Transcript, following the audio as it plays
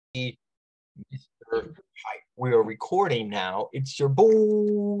Mr. Hype. We are recording now. It's your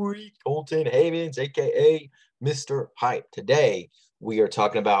boy, Colton Havens, aka Mr. Hype. Today, we are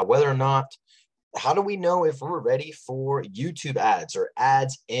talking about whether or not, how do we know if we're ready for YouTube ads or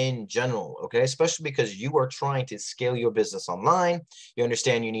ads in general? Okay, especially because you are trying to scale your business online. You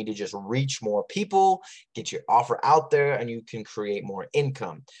understand you need to just reach more people, get your offer out there, and you can create more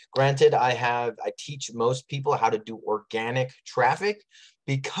income. Granted, I teach most people how to do organic traffic,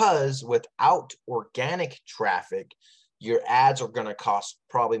 because without organic traffic, your ads are going to cost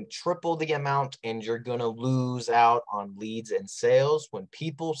probably triple the amount, and you're going to lose out on leads and sales when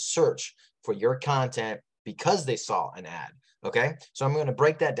people search for your content because they saw an ad. Okay, so I'm going to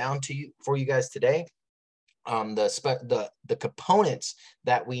break that down to you for you guys today. The components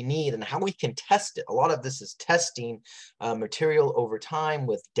that we need and how we can test it. A lot of this is testing material over time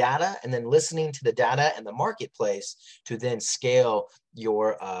with data, and then listening to the data and the marketplace to then scale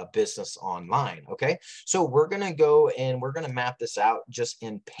your business online. Okay, so we're gonna go and we're gonna map this out just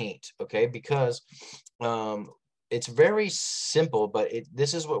in Paint. Okay, because it's very simple, but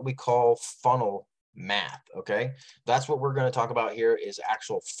this is what we call funnel math. Okay, that's what we're going to talk about here, is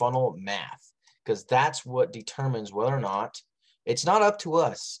actual funnel math, because that's what determines whether or not, it's not up to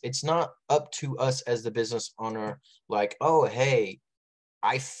us. It's not up to us as the business owner, like, oh, hey,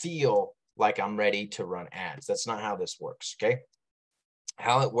 I feel like I'm ready to run ads. That's not how this works. Okay,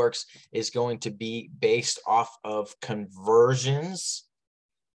 how it works is going to be based off of conversions,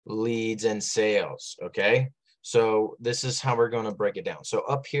 leads, and sales. Okay, so this is how we're going to break it down. So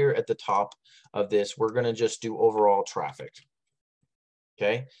up here at the top of this, we're going to just do overall traffic.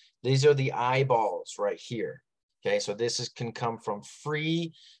 Okay, these are the eyeballs right here. Okay, so this can come from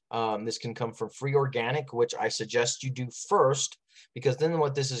free. This can come from free organic, which I suggest you do first, because then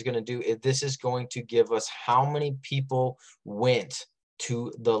what this is going to do is this is going to give us how many people went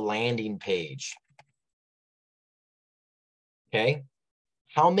to the landing page. Okay,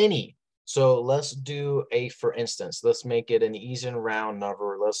 how many? So let's do for instance, let's make it an easy and round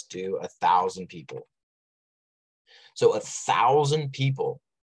number. Let's do 1,000 people. So 1,000 people,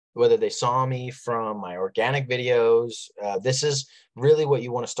 whether they saw me from my organic videos, this is really what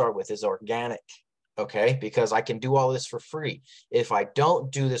you want to start with, is organic. Okay, because I can do all this for free. If I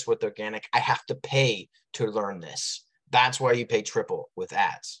don't do this with organic, I have to pay to learn this. That's why you pay triple with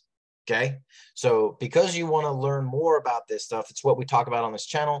ads. Okay, so because you want to learn more about this stuff, it's what we talk about on this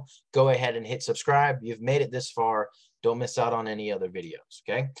channel. Go ahead and hit subscribe. You've made it this far. Don't miss out on any other videos.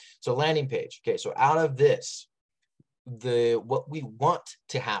 Okay, so landing page. Okay, so out of this, what we want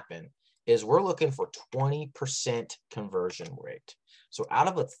to happen is we're looking for 20% conversion rate. So out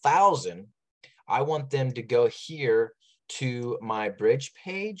of 1,000, I want them to go here to my bridge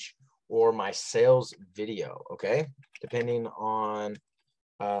page or my sales video. Okay, depending on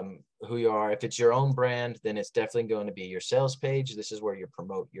who you are. If it's your own brand, then it's definitely going to be your sales page. This is where you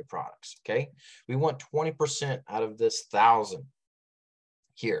promote your products. Okay, we want 20% out of this 1,000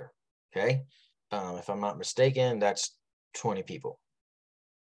 here. Okay, if I'm not mistaken, that's 20 people.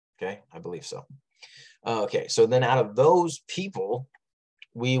 Okay, I believe so. Okay, so then out of those people,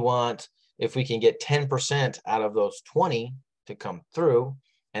 we want, if we can get 10% out of those 20 to come through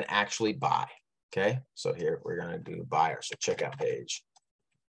and actually buy. Okay, so here we're going to do buyer, so checkout page.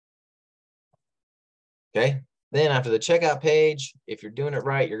 Okay, then after the checkout page, if you're doing it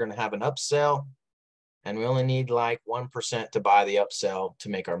right, you're going to have an upsell, and we only need like 1% to buy the upsell to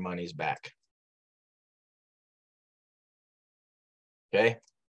make our monies back. Okay,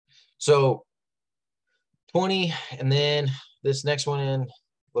 so 20, and then this next one in,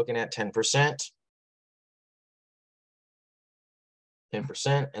 looking at 10%.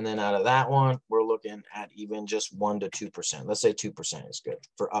 10%, and then out of that one, we're looking at even just 1 to 2%. Let's say 2% is good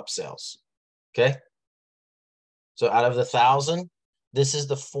for upsells. Okay, so out of the 1,000, this is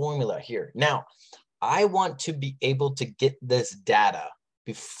the formula here. Now, I want to be able to get this data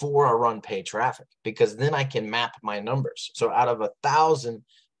before I run paid traffic, because then I can map my numbers. So out of 1,000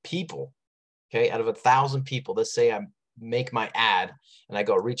 people, okay, out of 1,000 people, let's say I make my ad and I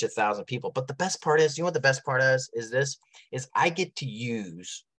go reach 1,000 people. But the best part is, you know what the best part is this, is I get to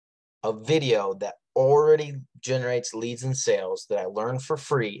use a video that already generates leads and sales that I learned for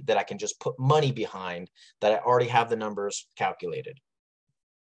free, that I can just put money behind, that I already have the numbers calculated.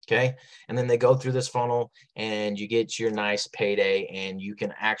 Okay, and then they go through this funnel and you get your nice payday, and you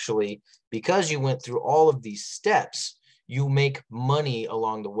can actually, because you went through all of these steps, you make money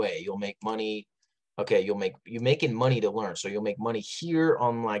along the way. You'll make money. Okay, you're making money to learn. So you'll make money here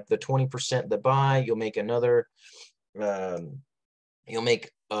on like the 20% that buy. You'll make another, you'll make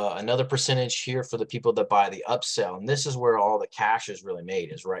another percentage here for the people that buy the upsell. And this is where all the cash is really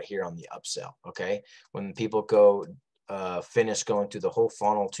made, is right here on the upsell. Okay. When people go finish going through the whole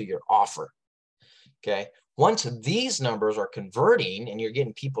funnel to your offer. Okay. Once these numbers are converting and you're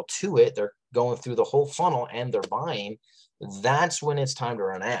getting people to it, they're going through the whole funnel and they're buying, that's when it's time to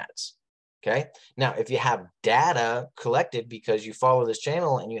run ads. Okay. Now, if you have data collected because you follow this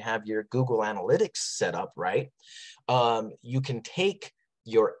channel and you have your Google Analytics set up, right? You can take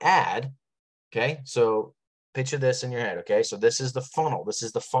your ad. Okay. So picture this in your head. Okay. So this is the funnel. This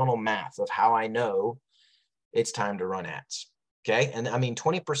is the funnel math of how I know it's time to run ads. Okay. And I mean,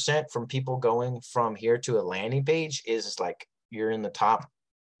 20% from people going from here to a landing page is like you're in the top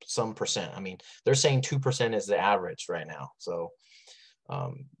some percent. I mean, they're saying 2% is the average right now. So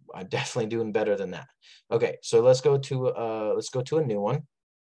I'm definitely doing better than that. Okay. So let's go to a new one.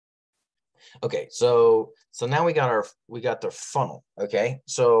 Okay. So now we got the funnel. Okay.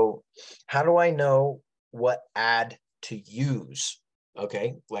 So how do I know what ad to use?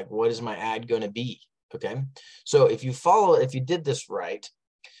 Okay. Like, what is my ad going to be? Okay. So if you did this right,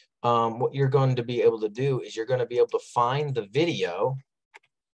 what you're going to be able to do is you're going to be able to find the video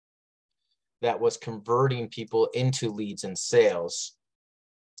that was converting people into leads and sales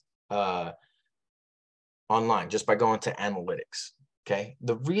online just by going to analytics. Okay.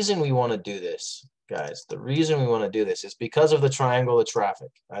 The reason we want to do this, guys, the reason we want to do this is because of the triangle of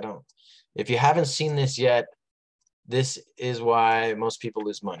traffic. If you haven't seen this yet, this is why most people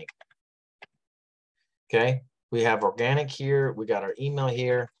lose money. Okay. We have organic here. We got our email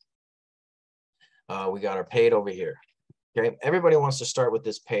here. We got our paid over here. Okay. Everybody wants to start with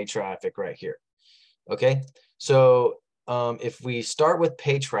this paid traffic right here. Okay. So if we start with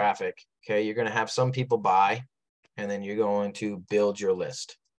paid traffic, okay, you're going to have some people buy, and then you're going to build your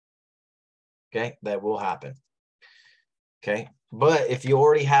list. Okay. That will happen. Okay. But if you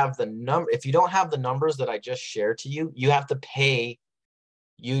already have if you don't have the numbers that I just shared to you, you have to pay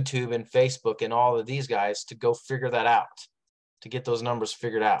YouTube and Facebook and all of these guys to go figure that out, to get those numbers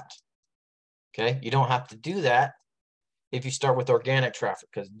figured out. Okay. You don't have to do that if you start with organic traffic,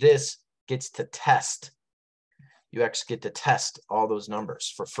 because this gets to test. You actually get to test all those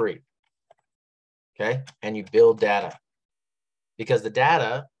numbers for free. Okay. And you build data, because the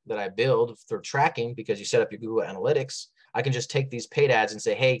data that I build through tracking, because you set up your Google Analytics, I can just take these paid ads and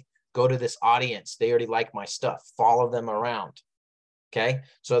say, hey, go to this audience. They already like my stuff. Follow them around. Okay.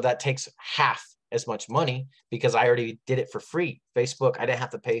 So that takes half as much money because I already did it for free. Facebook, I didn't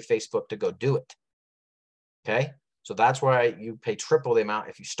have to pay Facebook to go do it. Okay. So that's why you pay triple the amount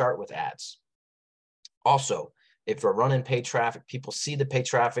if you start with ads. Also, if we're running paid traffic, people see the paid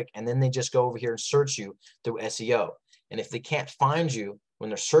traffic and then they just go over here and search you through SEO. And if they can't find you when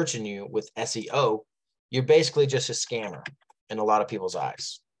they're searching you with SEO, you're basically just a scammer in a lot of people's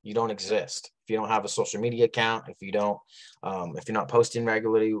eyes. You don't exist. If you don't have a social media account, if you're not posting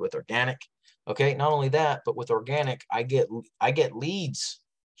regularly with organic, okay. Not only that, but with organic, I get leads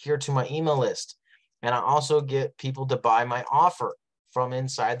here to my email list, and I also get people to buy my offer from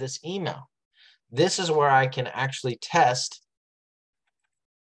inside this email. This is where I can actually test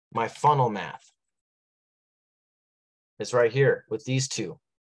my funnel math. It's right here with these two.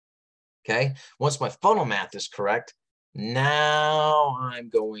 Okay. Once my funnel math is correct, now I'm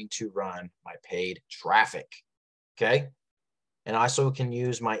going to run my paid traffic. Okay. And I also can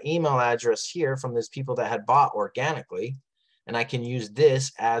use my email address here from these people that had bought organically. And I can use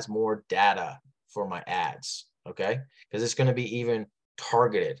this as more data for my ads. Okay. Because it's going to be even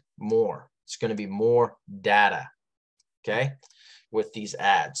targeted more. It's going to be more data. Okay. With these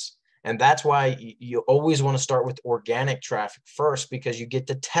ads. And that's why you always want to start with organic traffic first, because you get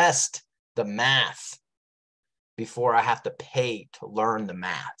to test the math before I have to pay to learn the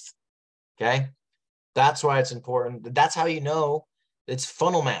math. Okay. That's why it's important. That's how you know it's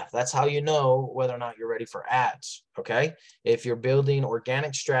funnel math. That's how you know whether or not you're ready for ads. Okay. If you're building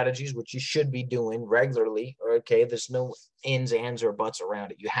organic strategies, which you should be doing regularly, okay, there's no ins, ands, or buts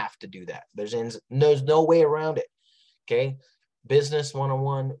around it. You have to do that. There's no way around it. Okay. Business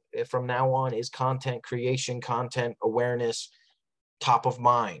 101 from now on is content creation, content awareness, top of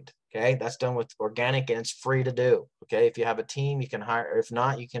mind. Okay. That's done with organic and it's free to do. Okay. If you have a team, you can hire, if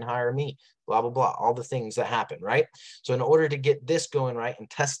not, you can hire me, blah, blah, blah, all the things that happen. Right. So in order to get this going right and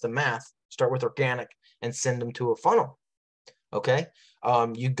test the math, start with organic and send them to a funnel. Okay.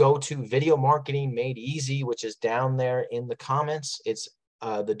 You go to Video Marketing Made Easy, which is down there in the comments. It's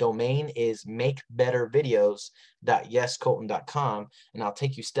the domain is makebettervideos.yescolton.com, and I'll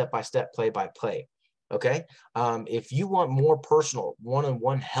take you step by step, play by play. Okay. If you want more personal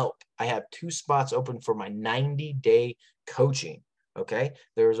one-on-one help, I have 2 spots open for my 90-day coaching. Okay,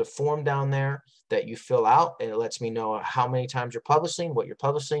 there's a form down there that you fill out, and it lets me know how many times you're publishing, what you're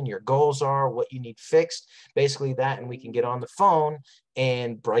publishing, your goals are, what you need fixed, basically that, and we can get on the phone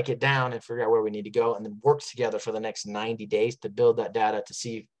and break it down and figure out where we need to go, and then work together for the next 90 days to build that data to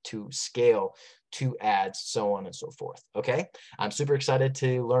see to scale to ads, so on and so forth. Okay, I'm super excited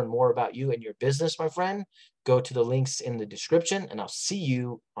to learn more about you and your business, my friend. Go to the links in the description, and I'll see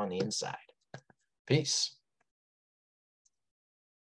you on the inside. Peace.